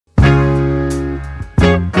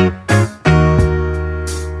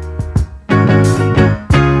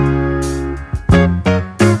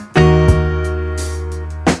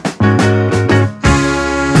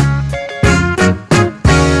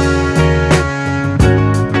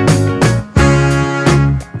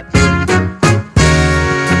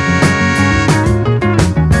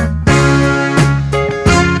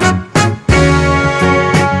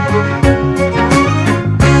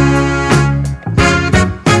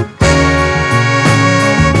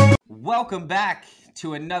welcome back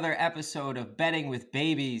to another episode of Betting with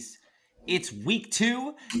Babies. It's week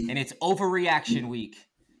 2 and it's overreaction week.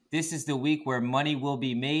 This is the week where money will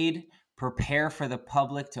be made. Prepare for the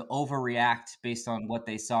public to overreact based on what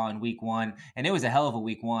they saw in week 1. And it was a hell of a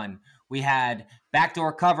week 1. We had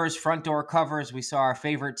backdoor covers, front door covers. We saw our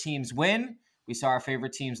favorite teams win. We saw our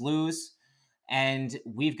favorite teams lose. And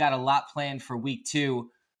we've got a lot planned for week 2.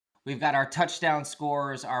 We've got our touchdown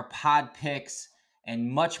scores, our pod picks,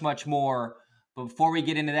 and much, much more. But before we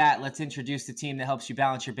get into that, let's introduce the team that helps you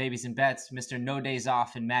balance your babies and bets, Mr. No Days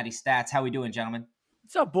Off and Matty Stats. How we doing, gentlemen?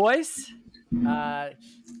 What's up, boys?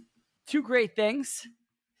 Two great things.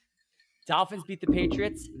 Dolphins beat the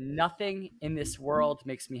Patriots. Nothing in this world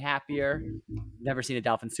makes me happier. Never seen a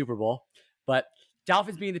Dolphins Super Bowl. But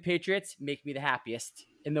Dolphins beating the Patriots make me the happiest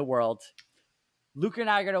in the world. Luca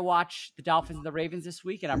and I are going to watch the Dolphins and the Ravens this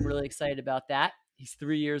week, and I'm really excited about that. He's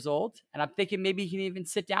 3 years old, and I'm thinking maybe he can even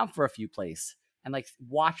sit down for a few plays and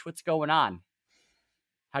watch what's going on.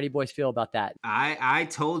 How do you boys feel about that? I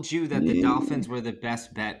told you that the Dolphins were the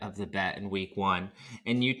best bet of the bet in week 1,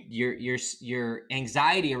 and your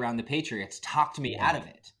anxiety around the Patriots talked me out of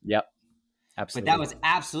it. Yep, absolutely. But that was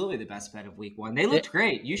absolutely the best bet of week 1. They looked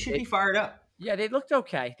great. You should be fired up. Yeah, they looked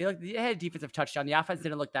okay. They had a defensive touchdown. The offense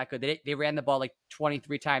didn't look that good. They ran the ball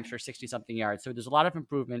 23 times for 60-something yards. So there's a lot of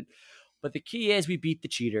improvement. But the key is we beat the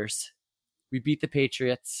cheaters. We beat the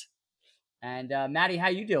Patriots. And Matty, how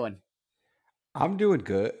you doing? I'm doing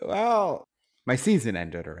good. Well, my season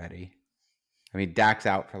ended already. I mean, Dak's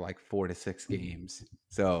out for 4 to 6 games.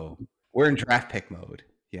 So we're in draft pick mode.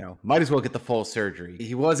 Might as well get the full surgery.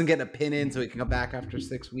 He wasn't getting a pin in so he can come back after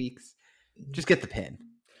 6 weeks. Just get the pin.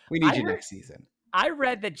 We need you next season. I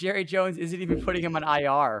read that Jerry Jones isn't even putting him on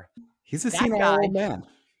IR. He's a senile old man.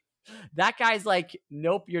 That guy's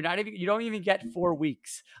nope, you don't even get 4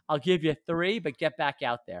 weeks. I'll give you 3, but get back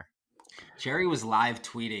out there. Jerry was live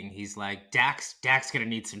tweeting. He's like, Dak's going to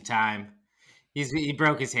need some time. He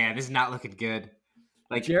broke his hand. This is not looking good.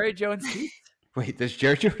 Jerry Jones tweets? Wait, does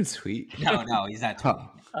Jerry Jones tweet? No, he's not tweeting.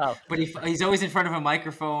 Oh. But he's always in front of a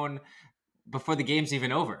microphone before the game's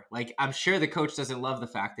even over. I'm sure the coach doesn't love the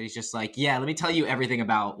fact that he's just yeah, let me tell you everything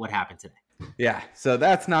about what happened today. Yeah, so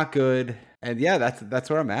that's not good. And yeah, that's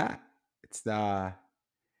where I'm at. It's my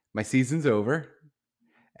season's over.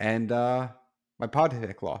 And my pod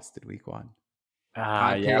pick lost in week 1.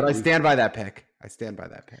 Yeah. But I stand by that pick.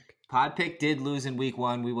 Pod pick did lose in week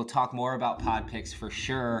 1. We will talk more about pod picks for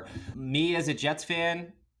sure. Me as a Jets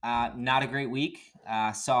fan, not a great week.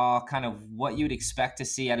 Saw kind of what you'd expect to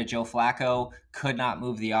see out of Joe Flacco. Could not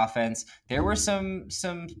move the offense. There were some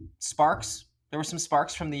sparks. There were some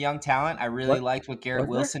sparks from the young talent. I really liked what Garrett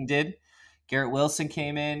Wilson did. Garrett Wilson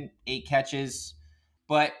came in, 8 catches.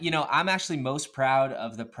 But, I'm actually most proud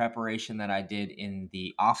of the preparation that I did in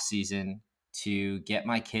the offseason to get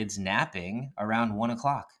my kids napping around 1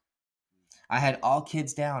 o'clock. I had all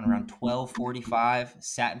kids down around 12:45,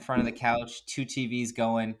 sat in front of the couch, 2 TVs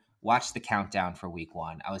going, watched the countdown for week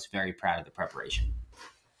 1. I was very proud of the preparation.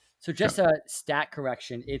 So just a stat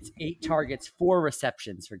correction. It's 8 targets, 4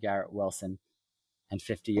 receptions for Garrett Wilson and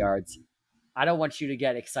 50 yards. I don't want you to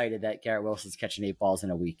get excited that Garrett Wilson's catching 8 balls in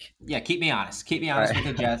a week. Yeah, keep me honest. Keep me honest with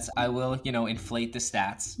the Jets. I will, inflate the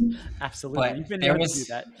stats. Absolutely. But you've been able to do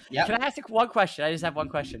that. Yep. Can I ask one question? I just have one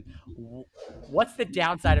question. What's the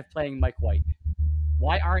downside of playing Mike White?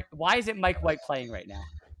 Why isn't Mike White playing right now?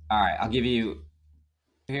 All right, I'll give you.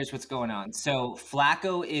 Here's what's going on. So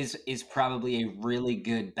Flacco is probably a really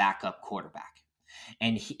good backup quarterback.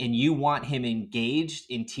 And you want him engaged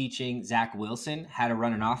in teaching Zach Wilson how to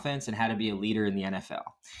run an offense and how to be a leader in the NFL.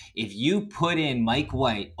 If you put in Mike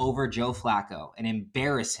White over Joe Flacco and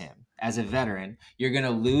embarrass him as a veteran, you're going to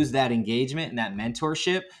lose that engagement and that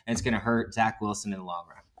mentorship, and it's going to hurt Zach Wilson in the long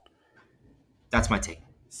run. That's my take.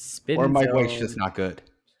 Or Mike White's just not good.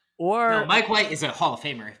 Or Mike White is a Hall of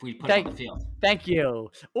Famer if we put him on the field. Thank you.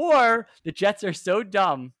 Or the Jets are so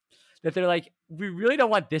dumb that they're like, we really don't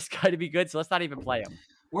want this guy to be good, so let's not even play him.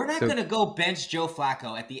 We're not going to go bench Joe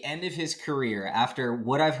Flacco at the end of his career after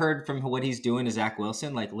what I've heard from what he's doing to Zach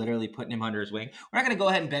Wilson, literally putting him under his wing. We're not going to go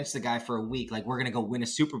ahead and bench the guy for a week we're going to go win a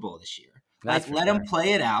Super Bowl this year. Let him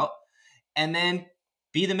play it out and then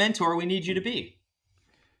be the mentor we need you to be.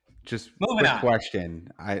 Just moving on. Question.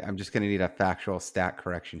 I'm just going to need a factual stat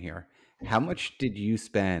correction here. How much did you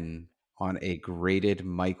spend on a graded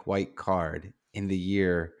Mike White card in the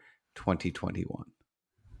year 2021?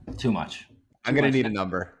 Too much. I'm going to need a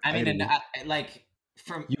number. I mean,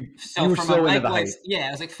 From you were from so a into Mike the White, hype. yeah,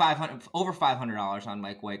 it was like over $500 on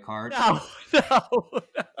Mike White card. No.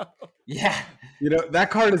 Yeah, That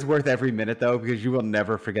card is worth every minute though, because you will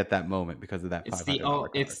never forget that moment because of that it's $500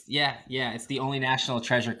 card. it's the only national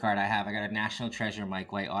treasure card I have. I got a national treasure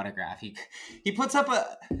Mike White autograph. He puts up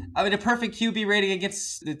a perfect QB rating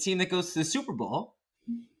against the team that goes to the Super Bowl.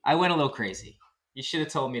 I went a little crazy. You should have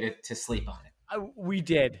told me to sleep on it. We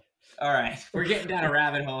did. All right, we're getting down a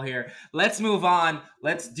rabbit hole here. Let's move on.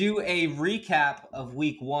 Let's do a recap of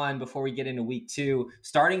week 1 before we get into week 2,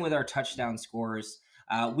 starting with our touchdown scores.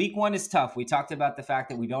 Week 1 is tough. We talked about the fact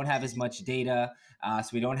that we don't have as much data, so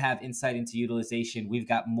we don't have insight into utilization. We've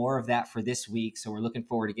got more of that for this week, so we're looking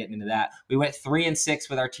forward to getting into that. We went 3-6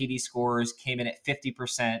 with our TD scores, came in at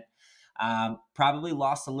 50%. Probably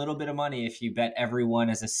lost a little bit of money if you bet everyone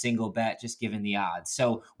as a single bet, just given the odds.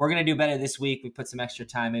 So we're going to do better this week. We put some extra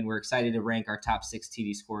time in. We're excited to rank our top 6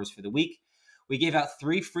 TD scores for the week. We gave out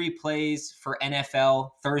 3 free plays for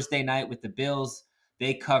NFL Thursday night with the Bills.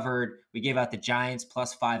 They covered. We gave out the Giants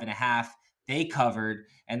plus 5.5. They covered.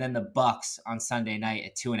 And then the Bucks on Sunday night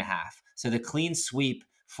at 2.5. So the clean sweep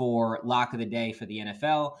for lock of the day for the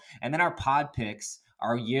NFL. And then our pod picks,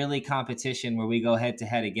 our yearly competition where we go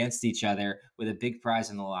head-to-head against each other with a big prize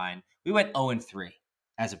on the line. We went 0-3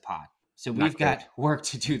 as a pod. So we've got work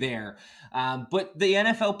to do there. But the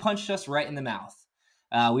NFL punched us right in the mouth.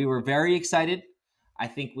 We were very excited. I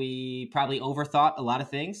think we probably overthought a lot of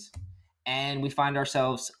things. And we find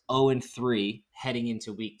ourselves 0-3 heading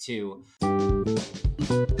into week 2.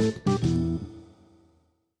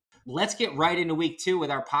 Let's get right into week 2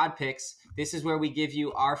 with our pod picks. This is where we give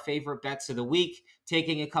you our favorite bets of the week,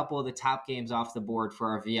 taking a couple of the top games off the board for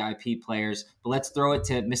our VIP players. But let's throw it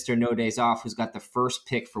to Mr. No Days Off, who's got the first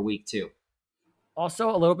pick for week 2.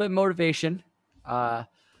 Also, a little bit of motivation for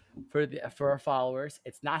our followers.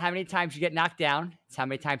 It's not how many times you get knocked down. It's how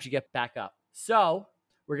many times you get back up. So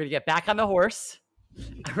we're going to get back on the horse.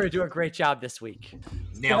 And we're going to do a great job this week.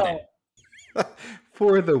 Nailed it.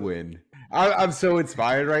 For the win. I'm so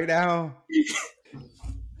inspired right now.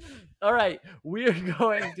 All right. We are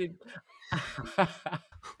going to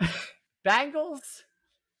Bengals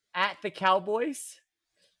at the Cowboys.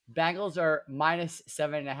 Bengals are minus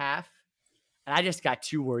 7.5. And I just got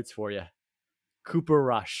 2 words for you. Cooper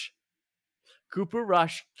Rush. Cooper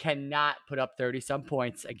Rush cannot put up 30-some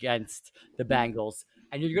points against the Bengals.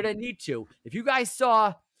 And you're going to need to. If you guys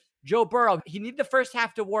saw Joe Burrow, he needed the first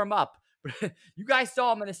half to warm up. You guys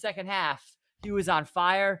saw him in the second half. He was on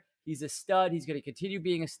fire. He's a stud. He's going to continue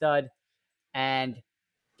being a stud. And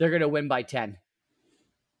they're going to win by 10.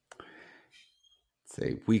 It's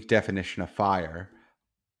a weak definition of fire.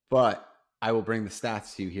 But I will bring the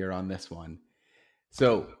stats to you here on this one.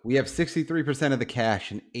 So we have 63% of the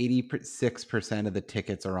cash and 86% of the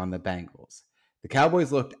tickets are on the Bengals. The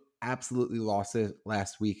Cowboys looked absolutely lost it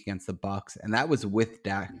last week against the Bucks, and that was with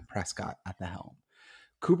Dak Prescott at the helm.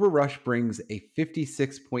 Cooper Rush brings a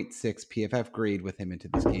 56.6 PFF grade with him into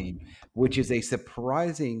this game, which is a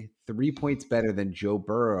surprising 3 points better than Joe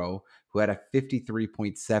Burrow, who had a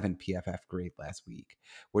 53.7 PFF grade last week,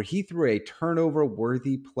 where he threw a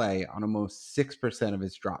turnover-worthy play on almost 6% of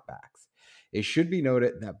his dropbacks. It should be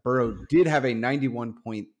noted that Burrow did have a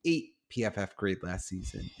 91.8 PFF grade last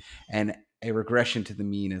season, and a regression to the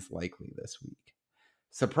mean is likely this week.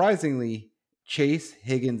 Surprisingly, Chase,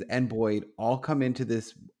 Higgins, and Boyd all come into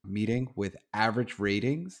this meeting with average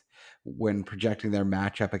ratings when projecting their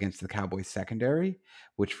matchup against the Cowboys secondary,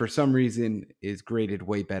 which for some reason is graded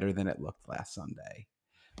way better than it looked last Sunday.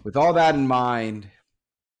 With all that in mind,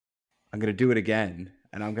 I'm going to do it again,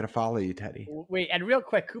 and I'm going to follow you, Teddy. Wait, and real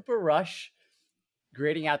quick, Cooper Rush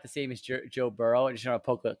grading out the same as Joe Burrow. I just want to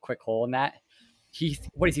poke a quick hole in that.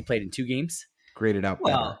 What has he played in 2 games? Graded out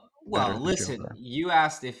better. Well, listen, you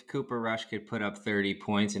asked if Cooper Rush could put up 30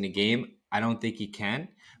 points in a game. I don't think he can,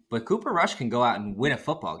 but Cooper Rush can go out and win a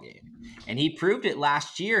football game. And he proved it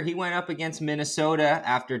last year. He went up against Minnesota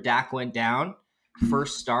after Dak went down.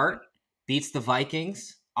 First start, beats the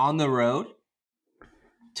Vikings on the road.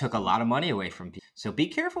 Took a lot of money away from people. So be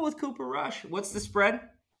careful with Cooper Rush. What's the spread?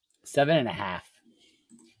 7.5.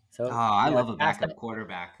 So I love a backup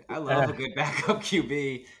quarterback. I love a good backup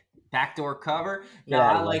QB. Backdoor cover? No,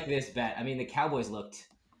 I like this bet. I mean, the Cowboys looked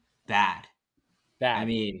bad. I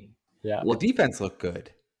mean, Well, defense looked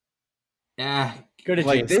good. Good.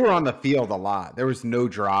 Like, they were on the field a lot. There was no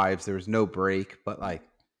drives. There was no break. But, like,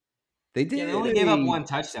 they did. Yeah, they only gave up 1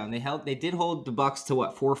 touchdown. They did hold the Bucks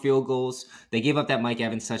to, 4 field goals. They gave up that Mike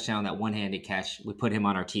Evans touchdown, that one-handed catch. We put him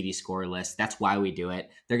on our TD score list. That's why we do it.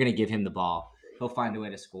 They're going to give him the ball. He'll find a way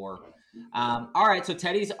to score. All right, so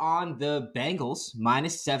Teddy's on the Bengals,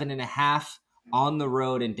 minus 7.5 on the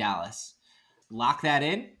road in Dallas. Lock that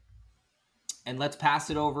in. And let's pass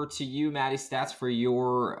it over to you, Maddie Stats, for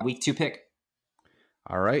your week 2 pick.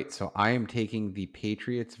 All right. So I am taking the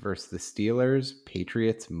Patriots versus the Steelers.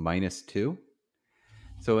 Patriots -2.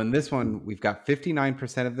 So in this one, we've got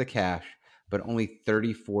 59% of the cash, but only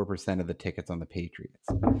 34% of the tickets on the Patriots.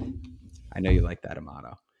 I know you like that,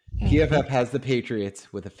 Amato. PFF has the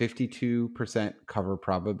Patriots with a 52% cover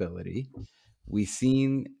probability. We've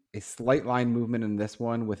seen a slight line movement in this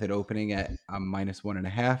one with it opening at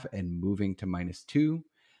 -1.5 and moving to -2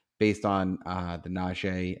 based on the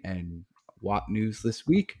Najee and Watt news this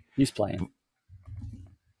week. He's playing.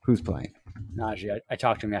 Who's playing? Najee. I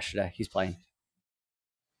talked to him yesterday. He's playing.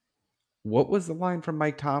 What was the line from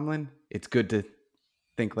Mike Tomlin? It's good to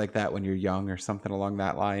think like that when you're young or something along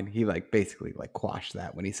that line. He basically quashed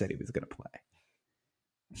that when he said he was going to play.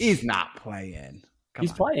 He's not playing.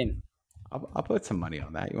 He's playing. I'll put some money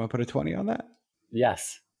on that. You want to put a 20 on that?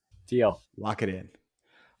 Yes. Deal. Lock it in.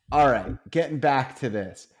 All right. Getting back to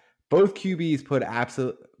this. Both QBs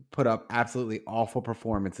put up absolutely awful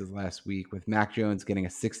performances last week, with Mac Jones getting a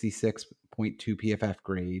 66.2 PFF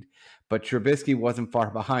grade, but Trubisky wasn't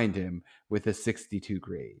far behind him with a 62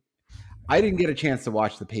 grade. I didn't get a chance to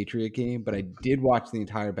watch the Patriot game, but I did watch the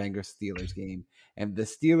entire Bengals-Steelers game, and the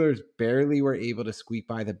Steelers barely were able to squeak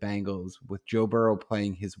by the Bengals, with Joe Burrow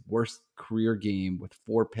playing his worst career game with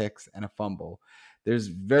 4 picks and a fumble. There's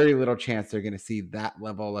very little chance they're going to see that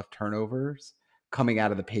level of turnovers coming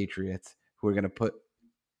out of the Patriots, who are going to put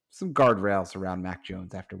some guardrails around Mac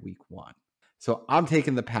Jones after week 1. So I'm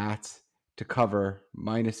taking the Pats to cover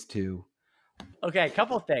 -2. Okay, a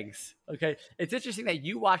couple of things. Okay, it's interesting that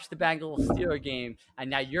you watched the Bengals Steelers game and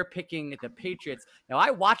now you're picking the Patriots. Now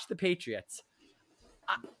I watched the Patriots.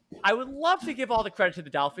 I would love to give all the credit to the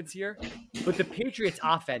Dolphins here, but the Patriots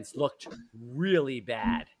offense looked really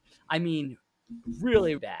bad. I mean,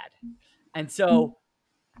 really bad. And so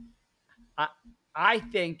I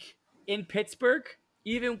think in Pittsburgh,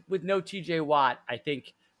 even with no TJ Watt, I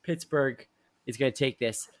think Pittsburgh is going to take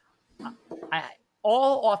this.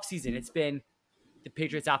 All offseason, it's been the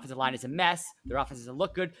Patriots' offensive line is a mess. Their offense doesn't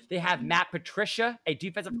look good. They have Matt Patricia, a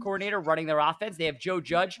defensive coordinator, running their offense. They have Joe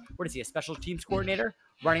Judge. What is he, a special teams coordinator,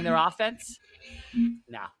 running their offense?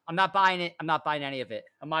 No, I'm not buying it. I'm not buying any of it.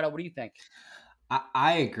 Amato, what do you think?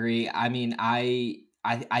 I agree. I mean, I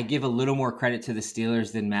give a little more credit to the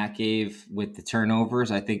Steelers than Matt gave with the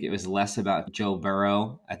turnovers. I think it was less about Joe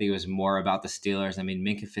Burrow. I think it was more about the Steelers. I mean,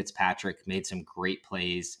 Minkah Fitzpatrick made some great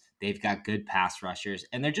plays. They've got good pass rushers,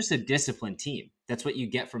 and they're just a disciplined team. That's what you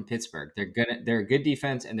get from Pittsburgh. They're a good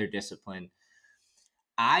defense, and they're disciplined.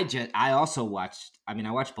 I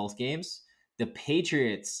watched both games. The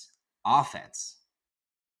Patriots offense,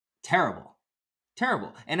 terrible.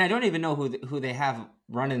 And I don't even know who they have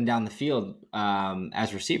running down the field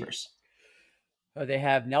as receivers. They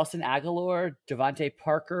have Nelson Aguilar, Devontae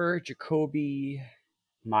Parker, Jacoby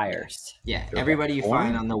Myers. Yeah, everybody you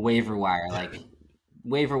find on the waiver wire,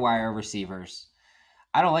 waiver wire receivers.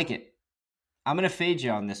 I don't like it. I'm going to fade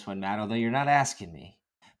you on this one, Matt, although you're not asking me.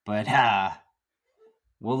 But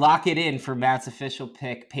we'll lock it in for Matt's official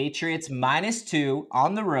pick. Patriots -2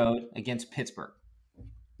 on the road against Pittsburgh.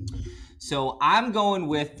 So I'm going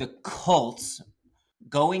with the Colts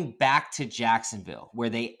going back to Jacksonville, where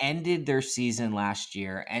they ended their season last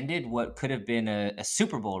year, ended what could have been a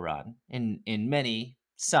Super Bowl run in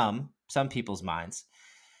some people's minds.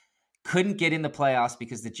 Couldn't get in the playoffs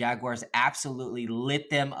because the Jaguars absolutely lit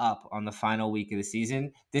them up on the final week of the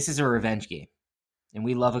season. This is a revenge game, and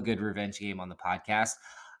we love a good revenge game on the podcast.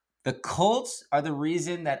 The Colts are the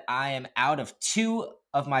reason that I am out of 2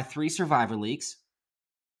 of my 3 Survivor leagues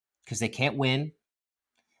because they can't win.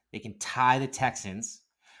 They can tie the Texans,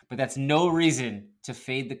 but that's no reason to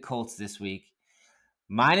fade the Colts this week.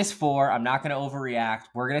 -4, I'm not going to overreact.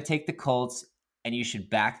 We're going to take the Colts, and you should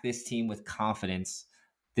back this team with confidence.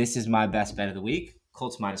 This is my best bet of the week.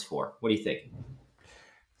 Colts -4. What do you think?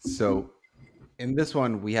 So in this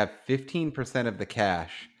one, we have 15% of the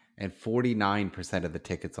cash and 49% of the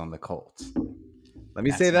tickets on the Colts. Let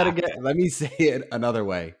me say that again. Let me say it another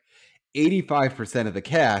way. 85% of the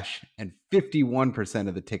cash and 51%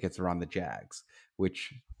 of the tickets are on the Jags,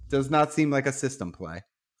 which does not seem like a system play.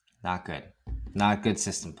 Not good. Not good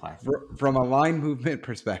system play. From a line movement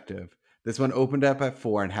perspective, this one opened up at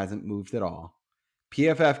 4 and hasn't moved at all.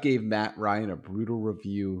 PFF gave Matt Ryan a brutal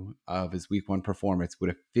review of his week 1 performance with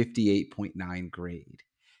a 58.9 grade.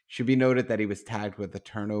 Should be noted that he was tagged with a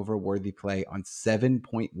turnover-worthy play on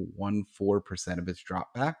 7.14% of his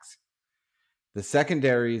dropbacks. The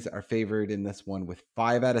secondaries are favored in this one with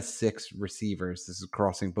 5 out of 6 receivers. This is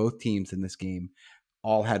crossing both teams in this game.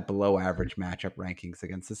 all had below average matchup rankings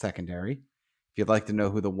against the secondary. If you'd like to know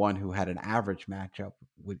who the one who had an average matchup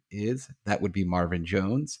is, that would be Marvin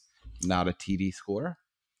Jones, not a TD score.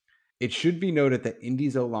 It should be noted that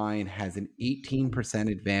Indy's O-line has an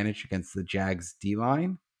 18% advantage against the Jags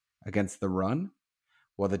D-line against the run,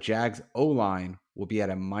 while the Jags O-line will be at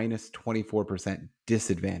a minus 24%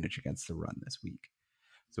 disadvantage against the run this week.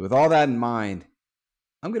 So with all that in mind,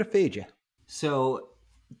 I'm going to fade you. So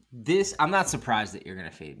I'm not surprised that you're going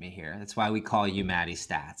to fade me here. That's why we call you Matty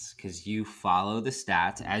Stats, because you follow the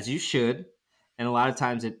stats as you should. And a lot of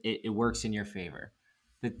times it works in your favor.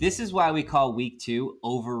 But this is why we call week 2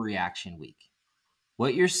 overreaction week.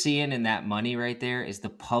 What you're seeing in that money right there is the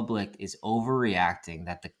public is overreacting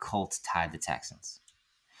that the Colts tied the Texans.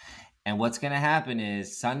 And what's going to happen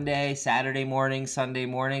is Saturday morning, Sunday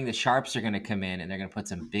morning, the sharps are going to come in and they're going to put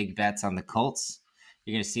some big bets on the Colts.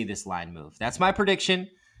 You're going to see this line move. That's my prediction.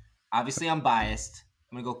 Obviously, I'm biased.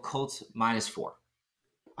 I'm going to go Colts -4.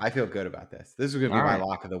 I feel good about this. This is going to be my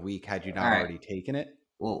lock of the week had you not already taken it.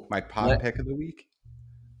 Well, my pod pick of the week.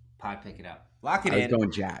 Pod pick it up. Lock it in. I was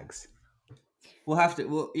going Jags. We'll have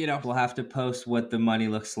to post what the money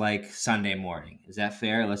looks like Sunday morning. Is that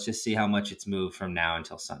fair? Let's just see how much it's moved from now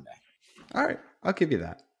until Sunday. All right. I'll give you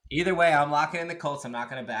that. Either way, I'm locking in the Colts. I'm not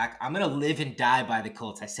going to back. I'm going to live and die by the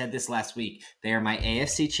Colts. I said this last week. They are my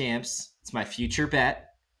AFC champs. It's my future bet.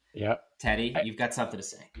 Yep. Teddy, you've got something to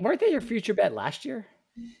say. Weren't they your future bet last year?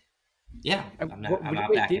 Yeah. I'm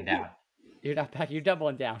not backing down. You're not backing. You're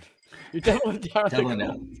doubling down. You're doubling down. Doubling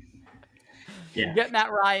down. Yeah. You get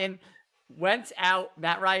Matt Ryan. Wentz out.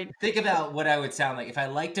 Matt Ryan. Think about what I would sound like if I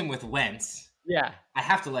liked him with Wentz. Yeah. I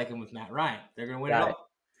have to like him with Matt Ryan. They're going to win it all.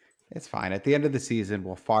 It's fine. At the end of the season,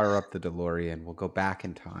 we'll fire up the DeLorean. We'll go back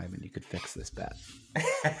in time, and you could fix this bet.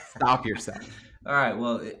 Stop yourself. All right.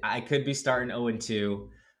 Well, I could be starting 0-2.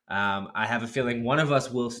 I have a feeling one of us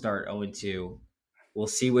will start 0-2. We'll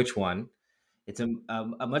see which one. It's a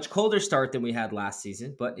much colder start than we had last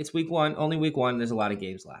season, but it's week 1. Only week 1. There's a lot of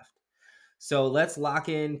games left. So let's lock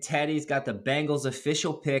in. Teddy's got the Bengals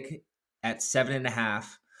official pick at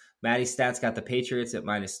 7.5. Matty Stats got the Patriots at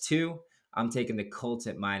 -2. I'm taking the Colts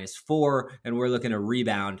at -4, and we're looking to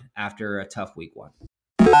rebound after a tough week 1.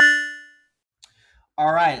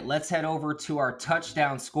 All right, let's head over to our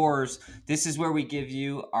touchdown scores. This is where we give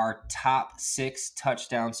you our top 6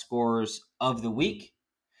 touchdown scorers of the week.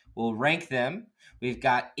 We'll rank them. We've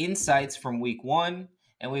got insights from week 1,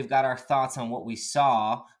 and we've got our thoughts on what we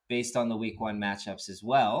saw based on the week 1 matchups as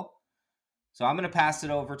well. So I'm going to pass it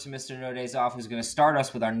over to Mr. No Days Off, who's going to start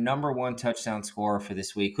us with our number 1 touchdown scorer for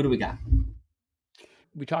this week. Who do we got?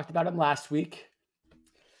 We talked about him last week.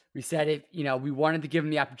 We said we wanted to give him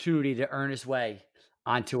the opportunity to earn his way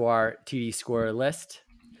onto our TD scorer list.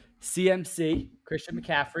 CMC, Christian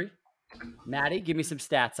McCaffrey. Matty, give me some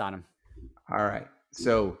stats on him. All right.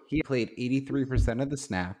 So he played 83% of the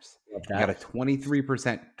snaps. He got a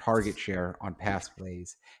 23% target share on pass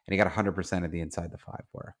plays, and he got 100% of the inside the 5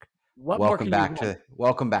 work. Welcome back.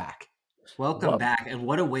 Welcome back. And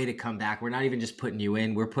what a way to come back. We're not even just putting you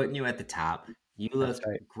in. We're putting you at the top. You look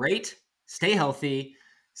great. Stay healthy.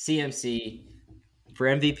 CMC for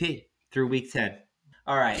MVP through week 10.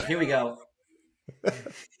 All right, here we go.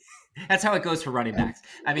 That's how it goes for running backs.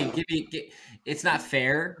 I mean, it's not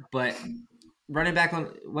fair, but running back,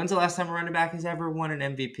 when's the last time a running back has ever won an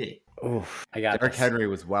MVP? Oof, I got Derrick Henry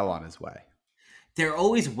was well on his way. They're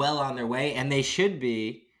always well on their way, and they should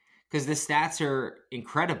be, because the stats are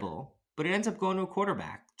incredible, but it ends up going to a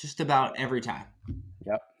quarterback just about every time.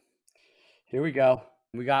 Yep. Here we go.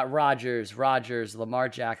 We got Rodgers, Lamar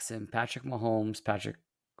Jackson, Patrick Mahomes,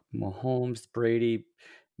 Brady,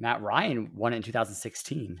 Matt Ryan won it in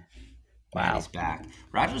 2016. Wow. He's back.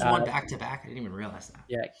 Rodgers won back-to-back. I didn't even realize that.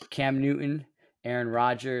 Yeah. Cam Newton, Aaron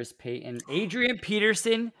Rodgers, Peyton, Adrian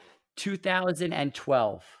Peterson,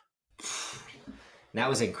 2012. That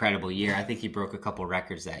was an incredible year. I think he broke a couple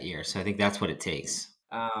records that year, so I think that's what it takes.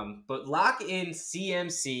 But lock in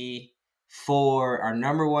CMC for our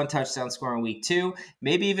number 1 touchdown score in week 2,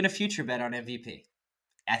 maybe even a future bet on MVP.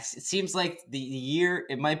 It seems like the year,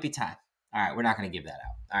 it might be time. All right, we're not going to give that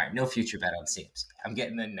out. All right, no future bet on CMC. I'm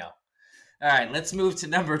getting the no. All right, let's move to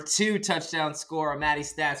number 2 touchdown score on Matty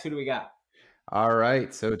Stats. Who do we got? All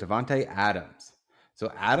right, so Davante Adams.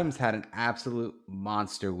 So Adams had an absolute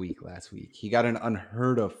monster week last week. He got an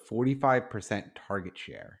unheard of 45% target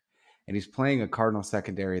share. And he's playing a Cardinal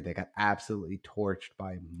secondary that got absolutely torched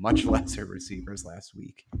by much lesser receivers last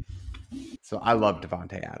week. So I love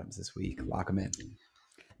Davante Adams this week. Lock him in.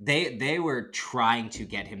 They were trying to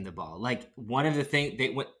get him the ball. Like, one of the things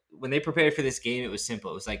when they prepared for this game, it was simple.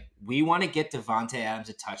 It was like, we want to get Davante Adams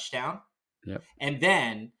a touchdown. Yep. And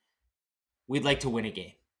then we'd like to win a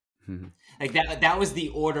game. Mm-hmm. Like that was the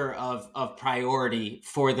order of priority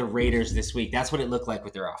for the Raiders this week. That's what it looked like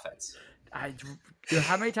with their offense.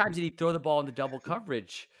 How many times did he throw the ball into double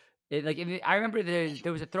coverage? I remember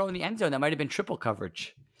there was a throw in the end zone that might have been triple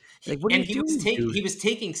coverage. Like, what and are you doing, he was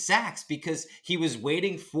taking sacks because he was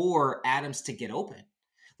waiting for Adams to get open.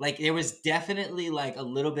 Like, there was definitely like a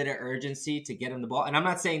little bit of urgency to get him the ball. And I'm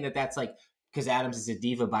not saying that that's like because Adams is a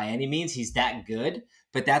diva by any means. He's that good,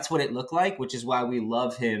 but that's what it looked like, which is why we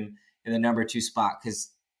love him in the number 2 spot,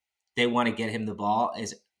 because they want to get him the ball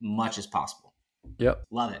as much as possible. Yep.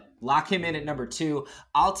 Love it. Lock him in at number 2.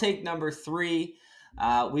 I'll take number 3.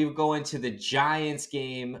 We would go into the Giants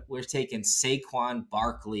game. We're taking Saquon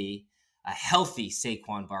Barkley, a healthy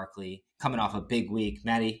Saquon Barkley, coming off a big week.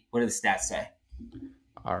 Maddie, what do the stats say?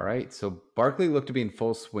 All right. So Barkley looked to be in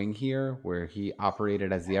full swing here, where he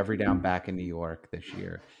operated as the every down back in New York this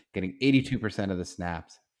year, getting 82% of the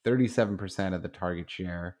snaps, 37% of the target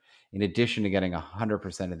share, in addition to getting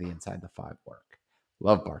 100% of the inside the 5 work.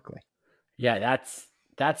 Love Barkley. Yeah,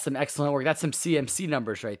 that's some excellent work. That's some CMC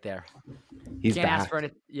numbers right there. He's you can't back. ask for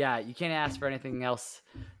you can't ask for anything else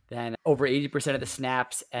than over 80% of the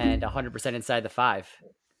snaps and 100% inside the 5.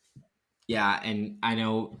 Yeah, and I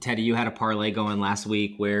know, Teddy, you had a parlay going last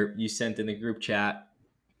week where you sent in the group chat.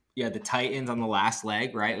 You had the Titans on the last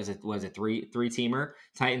leg, right? Was it three-teamer?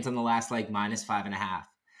 Titans on the last leg minus 5.5.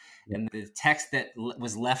 And the text that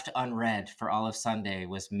was left unread for all of Sunday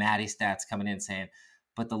was Maddie Stats coming in saying,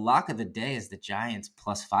 but the lock of the day is the Giants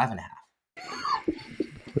plus 5.5.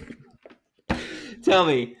 Tell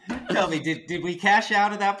me, did we cash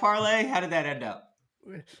out of that parlay? How did that end up?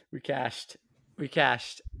 We cashed.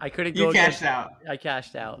 I couldn't You go. cashed out. I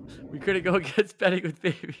cashed out. We couldn't go against betting with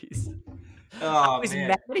babies. Oh,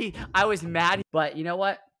 I was mad, but you know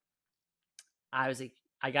what? I was like,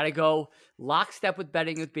 I gotta go lockstep with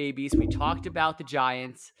betting with babies. We talked about the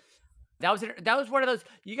Giants. That was one of those.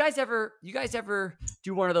 You guys ever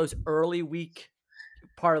do one of those early week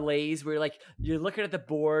parlays where you're looking at the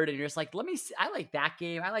board and you're just like, let me see, I like that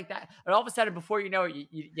game, I like that, and all of a sudden before you know it,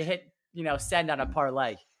 you hit send on a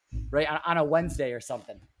parlay, right, on a Wednesday or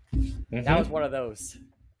something. Mm-hmm. That was one of those.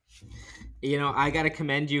 I got to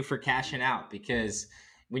commend you for cashing out, because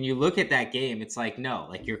when you look at that game, it's like, no,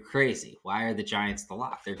 like, you're crazy. Why are the Giants the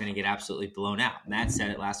lock? They're going to get absolutely blown out. Matt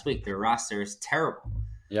said it last week. Their roster is terrible.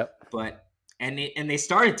 Yep. But and they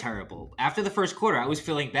started terrible. After the first quarter, I was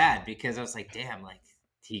feeling bad because I was like, damn, like,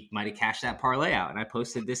 he might have cashed that parlay out. And I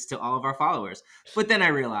posted this to all of our followers. But then I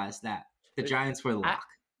realized that the Giants were the lock.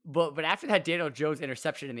 But after that Daniel Jones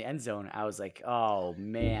interception in the end zone, I was like, oh,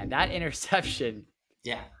 man, that interception.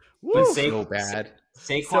 Yeah. Woo, so bad.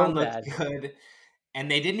 Saquon looked good. And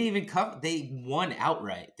they didn't even cover. They won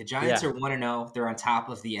outright. The Giants are 1-0. They're on top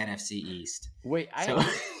of the NFC East. Wait,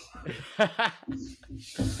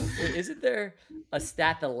 isn't there a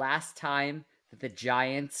stat the last time that the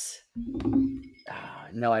Giants?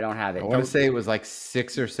 No, I don't have it. I want to say it was like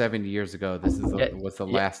 6 or 7 years ago. This was the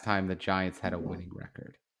last time the Giants had a winning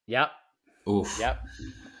record. Yep. Oof. Yep.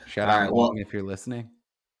 Shout out Long if you're listening.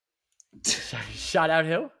 Shout out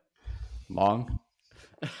who? Long.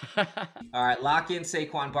 All right, lock in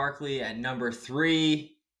Saquon Barkley at number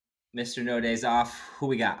 3. Mr. No Days Off. Who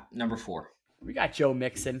we got? Number 4. We got Joe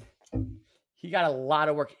Mixon. He got a lot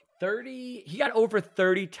of work. He got over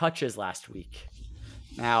 30 touches last week.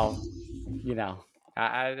 Now,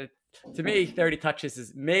 to me, 30 touches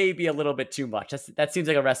is maybe a little bit too much. That seems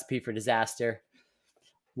like a recipe for disaster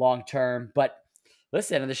long term. But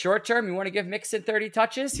listen, in the short term, you want to give Mixon 30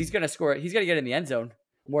 touches, he's going to score. He's going to get in the end zone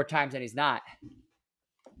more times than he's not.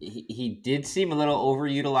 He did seem a little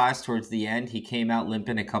overutilized towards the end. He came out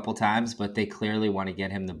limping a couple times, but they clearly want to get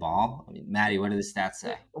him the ball. I mean, Maddie, what do the stats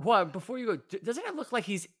say? Well, before you go, doesn't it look like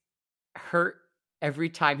he's hurt every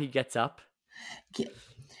time he gets up?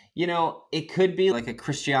 It could be like a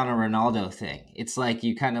Cristiano Ronaldo thing. It's like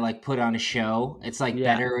you kind of like put on a show. It's like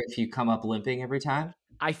better if you come up limping every time.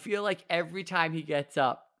 I feel like every time he gets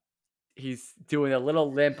up, he's doing a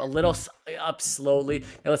little limp, a little up slowly.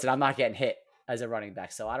 Now, listen, I'm not getting hit as a running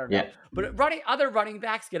back, so I don't know. Yeah. But other running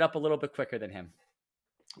backs get up a little bit quicker than him.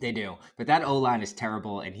 They do. But that O-line is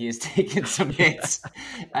terrible, and he has taken some hits.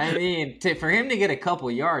 I mean, for him to get a couple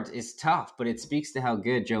yards is tough, but it speaks to how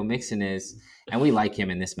good Joe Mixon is, and we like him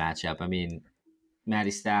in this matchup. I mean,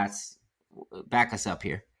 Maddie Stats, back us up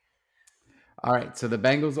here. All right, so the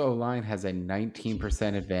Bengals O-line has a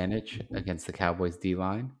 19% advantage against the Cowboys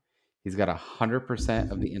D-line. He's got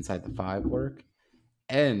 100% of the inside the 5 work.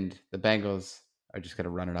 And the Bengals are just going to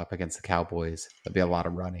run it up against the Cowboys. There'll be a lot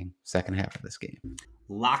of running second half of this game.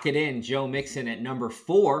 Lock it in. Joe Mixon at number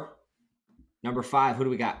 4. Number 5, who do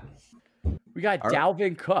we got? We got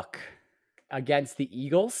Dalvin Cook against the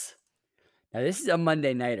Eagles. Now, this is a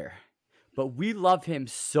Monday nighter, but we love him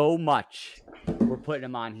so much. We're putting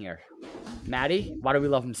him on here. Maddie, why do we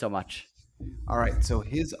love him so much? All right, so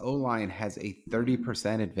his O-line has a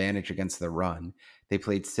 30% advantage against the run. He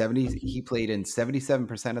played in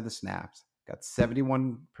 77% of the snaps, got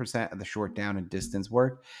 71% of the short down and distance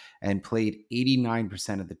work, and played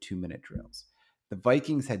 89% of the 2-minute drills. The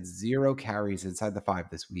Vikings had 0 carries inside the 5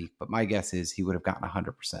 this week, but my guess is he would have gotten 100%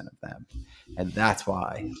 of them. And that's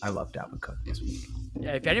why I love Dalvin Cook this week.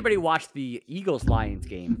 Yeah, if anybody watched the Eagles-Lions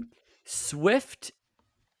game, Swift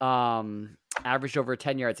averaged over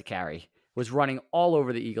 10 yards a carry, was running all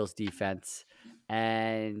over the Eagles defense.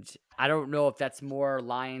 And I don't know if that's more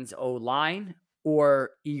Lions O-line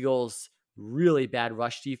or Eagles really bad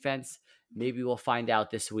rush defense. Maybe we'll find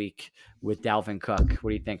out this week with Dalvin Cook. What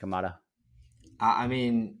do you think, Amata? I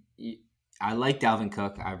mean, I like Dalvin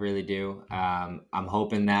Cook. I really do. I'm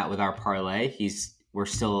hoping that with our parlay, we're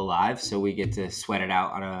still alive, so we get to sweat it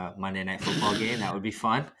out on a Monday Night Football game. That would be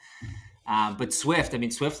fun. But Swift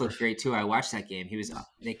looked great too. I watched that game.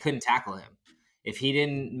 They couldn't tackle him. If he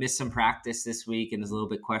didn't miss some practice this week and is a little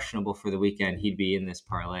bit questionable for the weekend, he'd be in this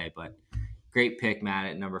parlay. But great pick, Matt,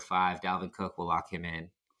 at number 5. Dalvin Cook will lock him in.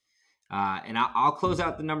 And I'll close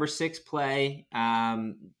out the number 6 play.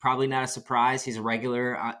 Probably not a surprise. He's a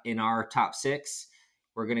regular in our top 6.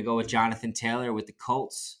 We're going to go with Jonathan Taylor with the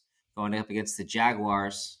Colts going up against the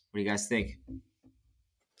Jaguars. What do you guys think?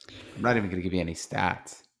 I'm not even going to give you any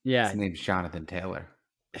stats. Yeah. His name's Jonathan Taylor.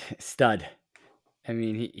 Stud. I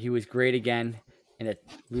mean, he was great again in a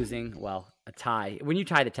tie. When you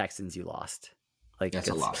tie the Texans, you lost. That's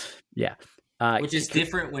a loss. Yeah. Which is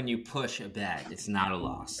different when you push a bet. It's not a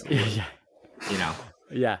loss. Yeah. You know.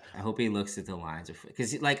 Yeah. I hope he looks at the lines,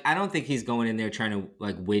 because I don't think he's going in there trying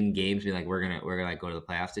to win games. Be like, we're gonna go to the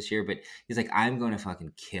playoffs this year. But he's like, I'm going to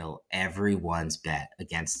fucking kill everyone's bet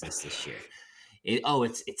against us this year.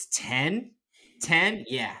 It's 10,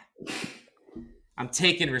 yeah. I'm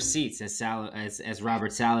taking receipts, as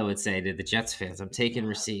Robert Saleh would say to the Jets fans. I'm taking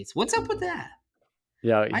receipts. What's up with that?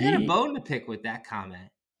 Yeah, I got a bone to pick with that comment.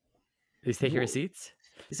 He's taking receipts.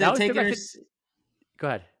 Is that taking Go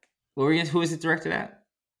ahead. Who was it directed at?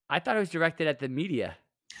 I thought it was directed at the media.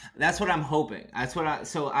 That's what I'm hoping.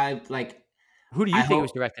 Who do you think it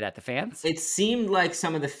was directed at? The fans? It seemed like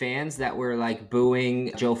some of the fans that were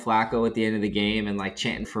booing Joe Flacco at the end of the game and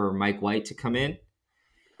chanting for Mike White to come in.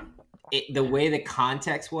 The way the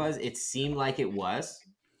context was, it seemed like it was.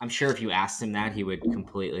 I'm sure if you asked him that, he would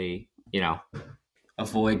completely,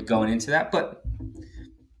 avoid going into that. But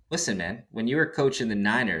listen, man, when you were coaching the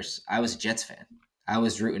Niners, I was a Jets fan. I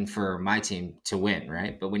was rooting for my team to win,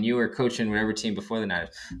 right? But when you were coaching whatever team before the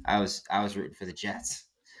Niners, I was rooting for the Jets.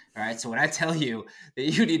 All right. So when I tell you that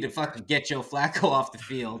you need to fucking get Joe Flacco off the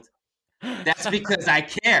field, that's because I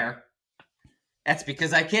care. That's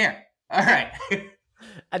because I care. All right.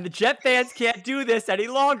 And the Jet fans can't do this any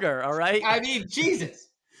longer. All right. I mean, Jesus.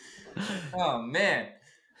 Oh, man.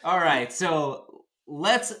 All right. So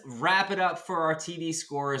let's wrap it up for our TD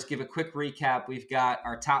scores. Give a quick recap. We've got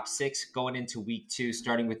our top 6 going into week 2,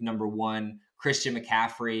 starting with number 1, Christian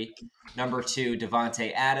McCaffrey. Number 2,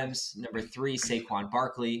 Devontae Adams. Number 3, Saquon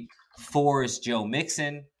Barkley. 4 is Joe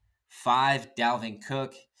Mixon. 5, Dalvin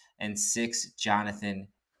Cook. And 6, Jonathan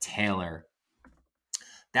Taylor.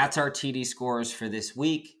 That's our TD scores for this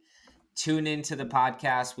week. Tune into the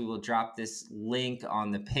podcast. We will drop this link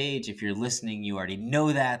on the page. If you're listening, you already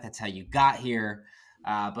know that. That's how you got here.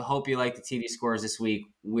 But hope you like the TD scores this week.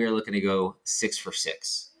 We're looking to go 6 for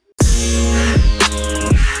 6.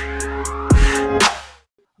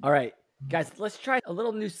 All right, guys, let's try a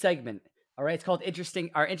little new segment. All right, it's called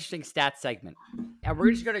our interesting stats segment. And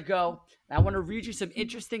we're just going to go, I want to read you some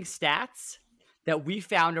interesting stats that we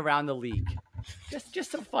found around the league.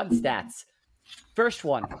 Just some fun stats. First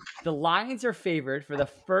one, the Lions are favored for the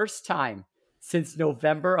first time since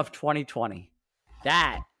November of 2020.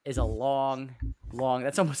 That is a long,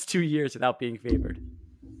 that's almost 2 years without being favored.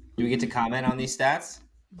 Do we get to comment on these stats?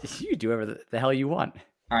 You do whatever the hell you want.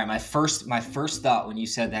 All right, my first thought when you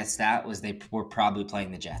said that stat was they were probably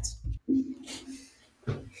playing the Jets.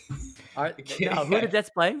 All right, no, who are the Jets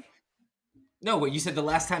playing? No, what you said the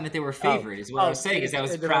last time that they were favored is what I was saying, is that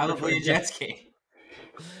was probably a Jets game.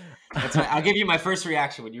 That's why I'll give you my first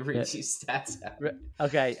reaction when you read these stats out.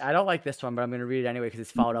 Okay, I don't like this one, but I'm going to read it anyway because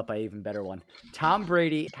it's followed up by an even better one. Tom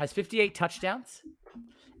Brady has 58 touchdowns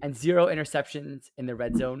and 0 interceptions in the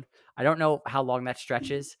red zone. I don't know how long that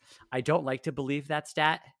stretch is. I don't like to believe that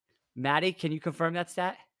stat. Maddie, can you confirm that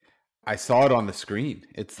stat? I saw it on the screen.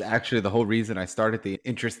 It's actually the whole reason I started the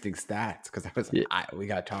interesting stats because I was like, we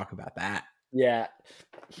got to talk about that. Yeah.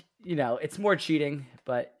 It's more cheating,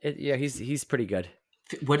 but he's pretty good.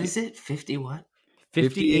 What is it? 50 what?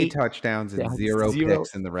 58 touchdowns and zero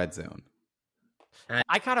picks in the red zone.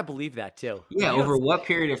 I kind of believe that too. Yeah, over what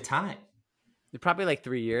period of time? Probably like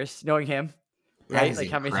 3 years, knowing him. That right? is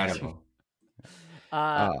like incredible.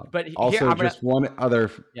 But also, just one other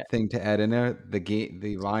thing to add in there: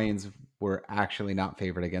 the Lions were actually not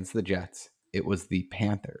favored against the Jets. It was the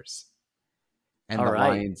Panthers, and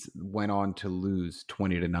Lions went on to lose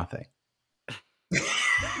 20-0.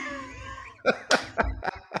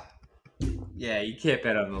 Yeah, you can't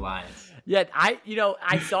bet on the Lions. Yeah,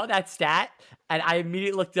 I saw that stat and I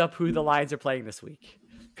immediately looked up who the Lions are playing this week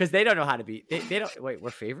because they don't know how to beat. They don't. Wait,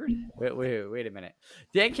 we're favored? Wait a minute.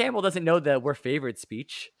 Dan Campbell doesn't know the "we're favored"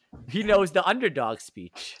 speech. He knows the underdog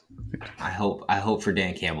speech. I hope for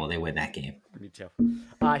Dan Campbell they win that game. Me too.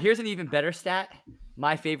 Here's an even better stat.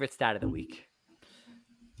 My favorite stat of the week.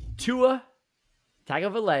 Tua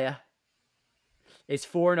Tagovailoa is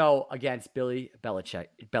 4-0 against Billy Belichick.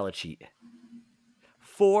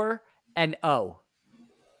 4-0.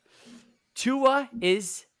 Tua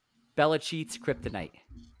is Belichick's kryptonite.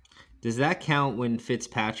 Does that count when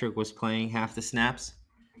Fitzpatrick was playing half the snaps?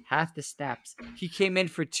 Half the snaps. He came in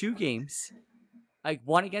for 2 games, like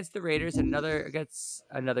one against the Raiders and another against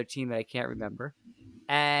another team that I can't remember.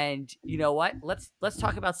 And you know what? Let's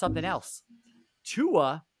talk about something else.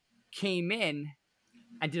 Tua came in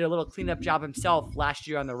and did a little cleanup job himself last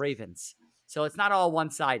year on the Ravens, so it's not all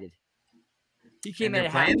one-sided. He came in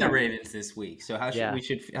playing the Ravens this week. So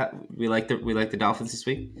we like the Dolphins this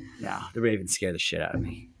week? No, the Ravens scare the shit out of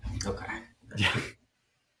me. Okay.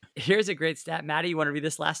 Here's a great stat. Maddie, you want to read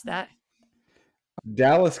this last stat?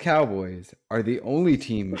 Dallas Cowboys are the only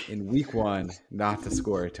team in week 1 not to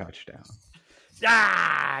score a touchdown.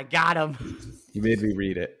 Got him. You made me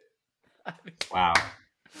read it. Wow.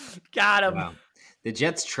 Got him. Wow. The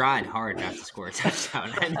Jets tried hard not to score a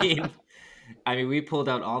touchdown. I mean, we pulled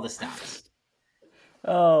out all the stops.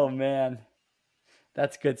 Oh, man.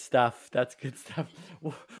 That's good stuff.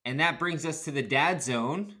 And that brings us to the Dad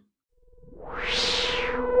Zone.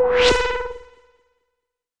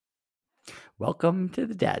 Welcome to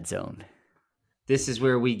the Dad Zone. This is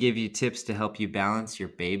where we give you tips to help you balance your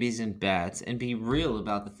babies and bets and be real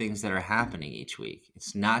about the things that are happening each week.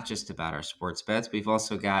 It's not just about our sports bets. We've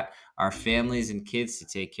also got our families and kids to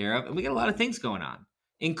take care of. And we got a lot of things going on,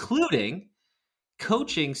 including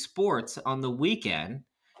coaching sports on the weekend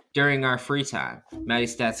during our free time. Maddie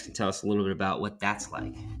Stats can tell us a little bit about what that's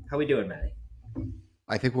like. How we doing, Maddie?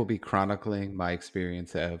 I think we'll be chronicling my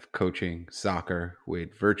experience of coaching soccer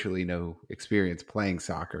with virtually no experience playing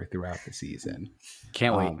soccer throughout the season.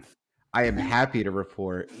 Can't wait. I am happy to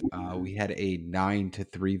report we had a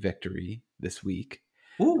 9-3 victory this week.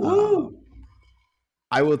 I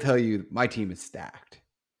will tell you, my team is stacked.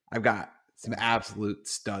 I've got some absolute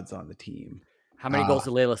studs on the team. How many goals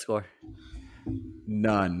did Layla score?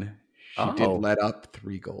 None. She did let up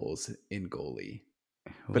 3 goals in goalie.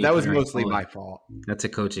 But that was mostly my fault. That's a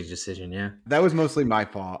coaching decision, yeah. That was mostly my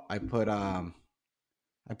fault. I put a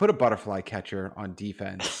butterfly catcher on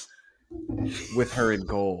defense with her in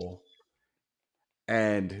goal.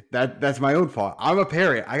 And that's my own fault. I'm a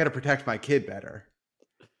parent. I got to protect my kid better.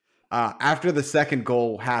 After the second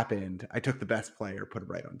goal happened, I took the best player, put it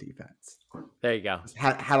right on defense. There you go.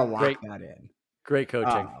 How to lock that in. Great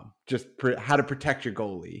coaching. How to protect your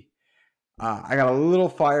goalie. I got a little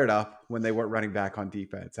fired up when they weren't running back on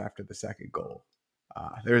defense after the second goal.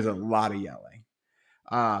 There was a lot of yelling.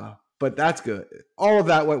 But that's good. All of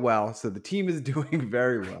that went well. So the team is doing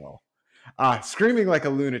very well. Screaming like a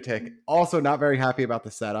lunatic. Also not very happy about the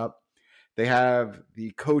setup. They have the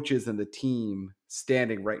coaches and the team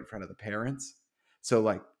standing right in front of the parents. So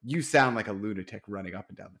like you sound like a lunatic running up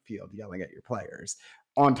and down the field, yelling at your players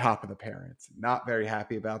on top of the parents. Not very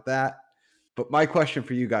happy about that. But my question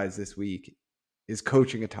for you guys this week is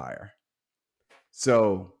coaching attire.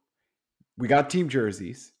 So we got team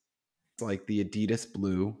jerseys. It's like the Adidas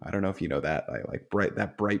blue. I don't know if you know that. I like bright,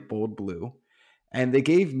 bold blue. And they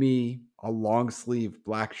gave me a long sleeve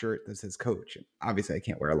black shirt that says coach. And obviously I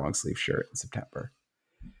can't wear a long sleeve shirt in September.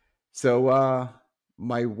 So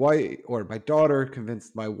my daughter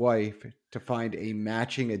convinced my wife to find a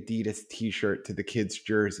matching Adidas t-shirt to the kids'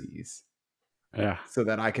 jerseys. Yeah. So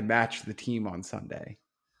that I can match the team on Sunday.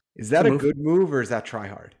 Is that a good move or is that try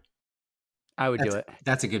hard? I would do it.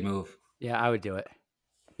 That's a good move. Yeah, I would do it.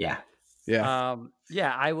 Yeah. Yeah.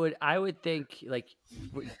 Yeah, I would think like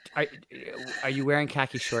are you wearing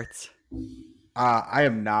khaki shorts? I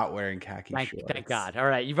am not wearing khaki shorts. Thank God. All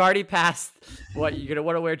right. You've already passed what you're going to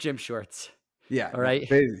want to wear gym shorts. Yeah. All right.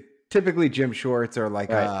 Typically gym shorts are like,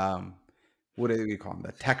 Right. what do you call them?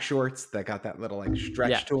 The tech shorts that got that little like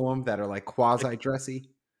stretch to them that are like quasi dressy.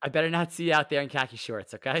 I better not see you out there in khaki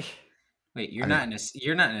shorts. Okay. Wait, you're not in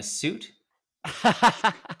a suit?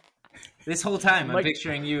 This whole time, I'm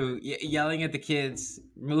picturing you yelling at the kids,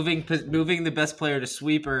 moving the best player to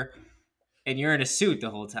sweeper, and you're in a suit the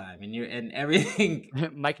whole time, and everything.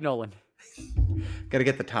 Mike Nolan. Got to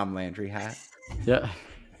get the Tom Landry hat. Yeah.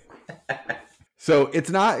 So it's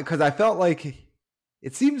not, because I felt like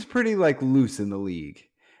it seems pretty like loose in the league.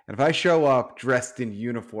 And if I show up dressed in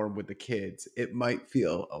uniform with the kids, it might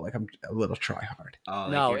feel like I'm a little try hard. Oh,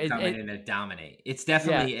 no, you're coming in to dominate. It's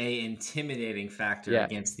definitely a intimidating factor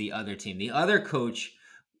against the other team. The other coach,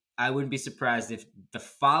 I wouldn't be surprised if the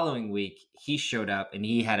following week he showed up and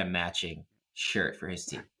he had a matching shirt for his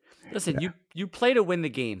team. Listen, you play to win the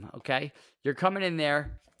game, okay? You're coming in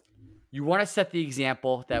there. You want to set the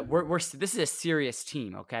example that we're this is a serious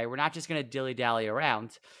team, okay? We're not just going to dilly-dally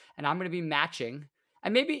around. And I'm going to be matching.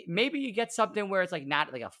 And maybe you get something where it's like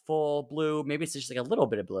not like a full blue. Maybe it's just like a little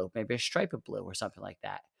bit of blue. Maybe a stripe of blue or something like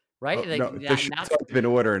that, right? Oh, like, no, the shirt's been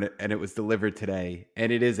ordered and it was delivered today.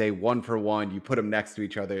 And it is a 1-for-1. You put them next to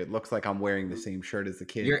each other. It looks like I'm wearing the same shirt as the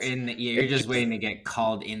kids. You're just waiting to get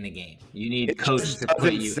called in the game. You need coach to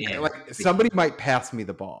put you in. Like somebody might pass me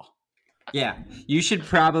the ball. Yeah, you should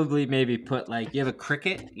probably maybe put like, you have a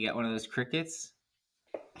cricket. You got one of those crickets.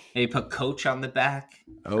 Maybe put coach on the back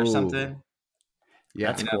or something. Yeah,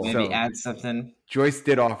 that's cool. Maybe add something. Joyce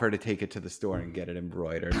did offer to take it to the store and get it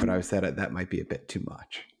embroidered, but I said that might be a bit too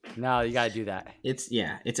much. No, you got to do that. It's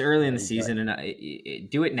early in the season, and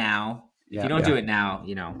do it now. If you don't do it now,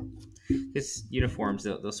 this uniforms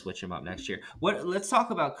they'll switch them up next year. Let's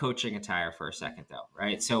talk about coaching attire for a second, though,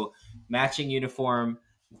 right? So matching uniform,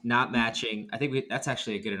 not matching. I think that's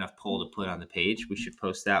actually a good enough poll to put on the page. We should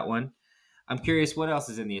post that one. I'm curious, what else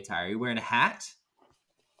is in the attire? Are you wearing a hat?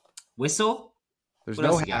 Whistle? There's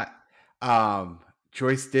no hat.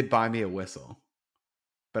 Joyce did buy me a whistle,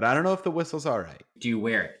 but I don't know if the whistle's all right. Do you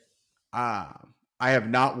wear it? I have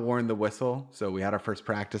not worn the whistle. So we had our first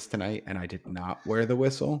practice tonight and I did not wear the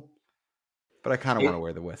whistle, but I kind of want to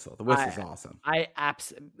wear the whistle. The whistle's awesome. I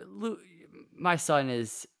absolutely, my son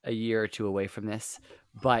is a year or two away from this,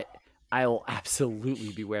 but I will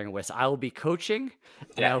absolutely be wearing a whistle. I will be coaching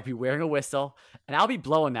and I will be wearing a whistle and I'll be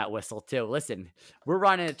blowing that whistle too. Listen, we're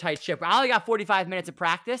running a tight ship. I only got 45 minutes of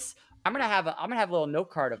practice. I'm going to have a little note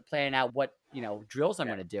card of planning out what, drills I'm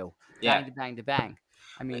going to do. Bang to bang to bang.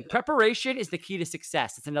 I mean, preparation is the key to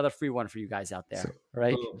success. It's another free one for you guys out there,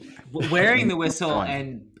 right? Wearing the whistle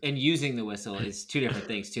and using the whistle is two different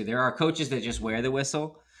things too. There are coaches that just wear the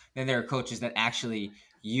whistle and there are coaches that actually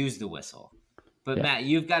use the whistle. But Matt,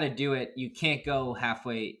 you've got to do it. You can't go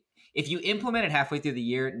halfway. If you implement it halfway through the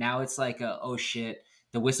year, now it's like oh shit,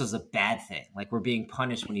 the whistle's a bad thing. Like we're being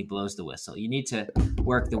punished when he blows the whistle. You need to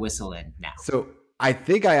work the whistle in now. So I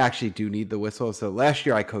think I actually do need the whistle. So last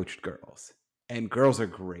year I coached girls and girls are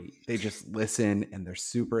great. They just listen and they're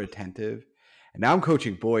super attentive. And now I'm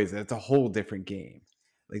coaching boys and it's a whole different game.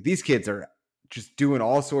 Like these kids are just doing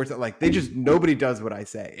all sorts of nobody does what I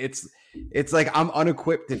say. It's like I'm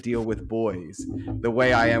unequipped to deal with boys the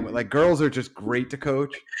way I am. Like girls are just great to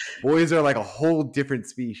coach. Boys are like a whole different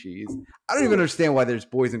species. I don't even understand why there's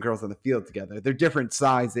boys and girls on the field together. They're different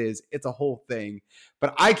sizes. It's a whole thing.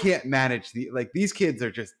 But I can't manage these kids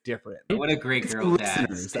are just different. What a great girl dad.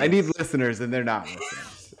 I need listeners and they're not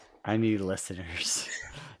listeners. I need listeners.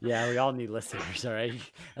 Yeah, we all need listeners, all right?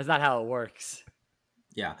 That's not how it works.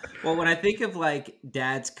 Yeah. Well, when I think of like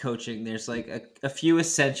dad's coaching, there's like a few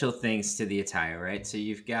essential things to the attire, right? So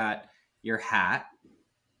you've got your hat.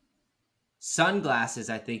 Sunglasses,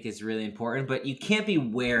 I think, is really important, but you can't be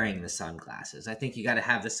wearing the sunglasses. I think you got to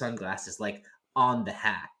have the sunglasses like on the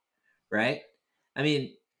hat, right? I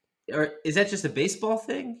mean, or is that just a baseball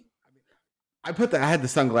thing? I had the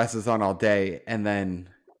sunglasses on all day and then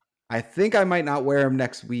I think I might not wear them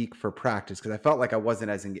next week for practice because I felt like I wasn't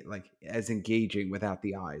as engaging without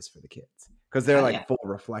the eyes for the kids because they're full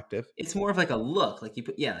reflective. It's more of like a look, like you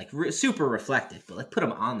put super reflective, but like put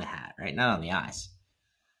them on the hat, right? Not on the eyes.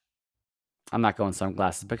 I'm not going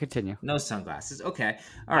sunglasses, but continue. No sunglasses. Okay.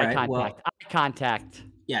 All right. Eye contact.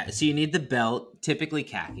 Yeah. So you need the belt, typically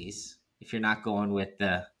khakis. If you're not going with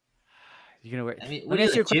the, you're gonna wear. I mean, what are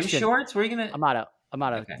you, gym shorts? Where are you gonna? Amato.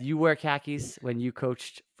 Okay. You wear khakis when you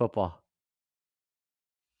coached football?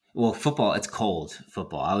 Well, football, it's cold.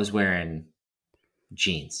 Football. I was wearing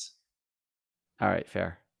jeans. All right,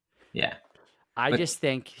 fair. Yeah. I just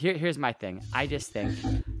think here's my thing. I just think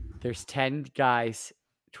There's 10 guys,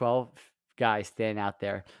 12 guys standing out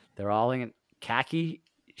there. They're all in khaki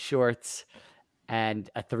shorts and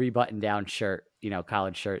a 3-button down shirt,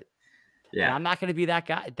 college shirt. And I'm not going to be that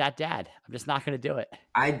guy, that dad. I'm just not going to do it.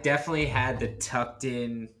 I definitely had the tucked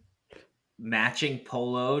in matching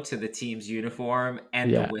polo to the team's uniform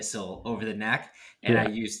and the whistle over the neck, and I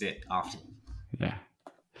used it often. Yeah.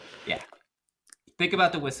 Think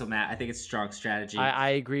about the whistle, Matt. I think it's a strong strategy.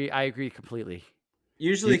 I agree. I agree completely.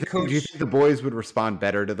 Usually, do you think the boys would respond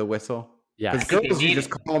better to the whistle? Yeah. Because girls, you just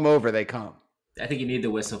call them over, they come. I think you need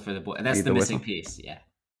the whistle for the boy. That's the missing piece. Yeah.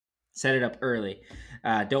 Set it up early.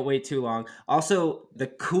 Don't wait too long. Also, the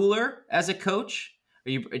cooler as a coach.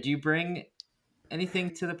 Do you bring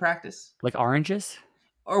anything to the practice? Like oranges?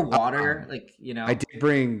 Or water? I did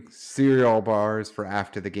bring cereal bars for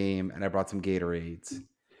after the game, and I brought some Gatorades.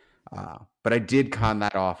 But I did con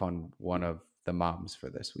that off on one of the moms for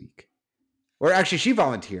this week. Or actually, she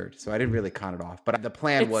volunteered, so I didn't really con it off. But the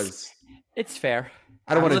plan was... It's fair.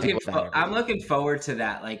 I don't want to deal with that. I'm looking forward to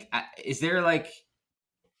that. Is there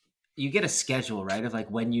you get a schedule, right? Of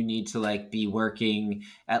when you need to be working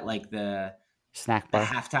at the snack bar, the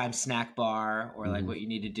halftime snack bar, or what you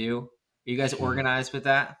need to do. Are you guys organized with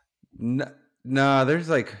that? No, there's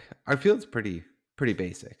I feel it's pretty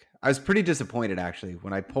basic. I was pretty disappointed actually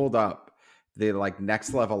when I pulled up. They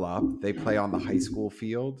next level up. They play on the high school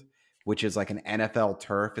field, which is an NFL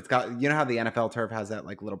turf. It's got, how the NFL turf has that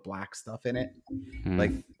little black stuff in it?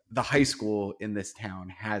 The high school in this town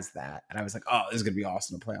has that. And I was like, oh, this is going to be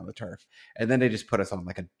awesome to play on the turf. And then they just put us on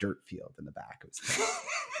a dirt field in the back.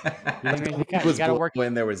 It was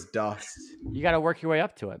when there was dust. You got to work your way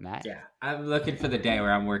up to it, Matt. Yeah. I'm looking for the day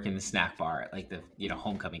where I'm working the snack bar at the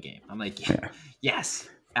homecoming game. I'm yes,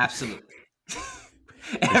 absolutely.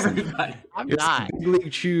 Everybody. I'm not. Big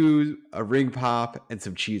league chews, a ring pop, and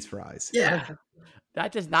some cheese fries. Yeah.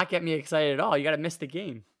 That does not get me excited at all. You got to miss the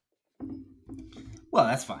game. Well,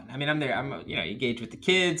 that's fine. I mean, I'm there. You engage with the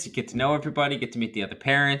kids. You get to know everybody. Get to meet the other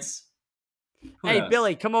parents. Who knows?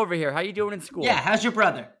 Billy, come over here. How you doing in school? Yeah, how's your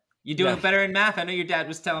brother? You doing better in math? I know your dad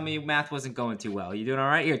was telling me math wasn't going too well. You doing all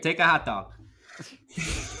right? Here, take a hot dog.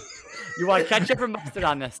 You want ketchup or mustard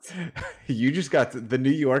on this? You just got the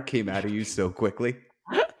New York came out of you so quickly.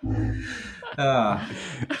 All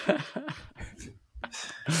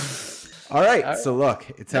right. So look,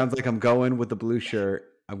 it sounds like I'm going with the blue shirt.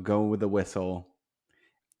 I'm going with the whistle.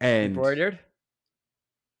 And embroidered?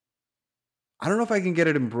 I don't know if I can get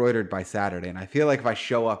it embroidered by Saturday. And I feel like if I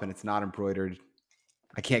show up and it's not embroidered,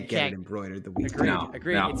 I can't get it embroidered the week.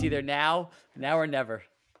 Agreed. No. It's either now or never.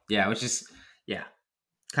 Yeah, which is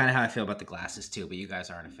kind of how I feel about the glasses too. But you guys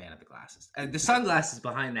aren't a fan of the glasses. The sunglasses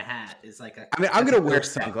behind the hat is I'm gonna wear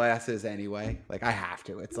sunglasses anyway. I have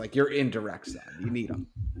to. It's you're in direct sun. You need them.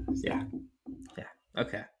 Yeah.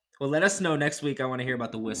 Okay. Well, let us know next week. I want to hear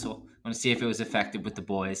about the whistle. I want to see if it was effective with the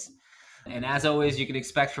boys. And as always, you can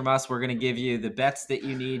expect from us, we're going to give you the bets that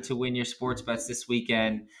you need to win your sports bets this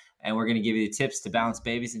weekend. And we're going to give you the tips to balance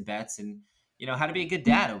babies and bets and, how to be a good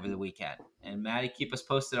dad over the weekend. And Maddie, keep us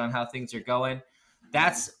posted on how things are going.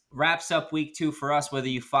 That's wraps up week 2 for us. Whether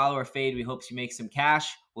you follow or fade, we hope you make some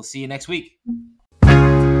cash. We'll see you next week.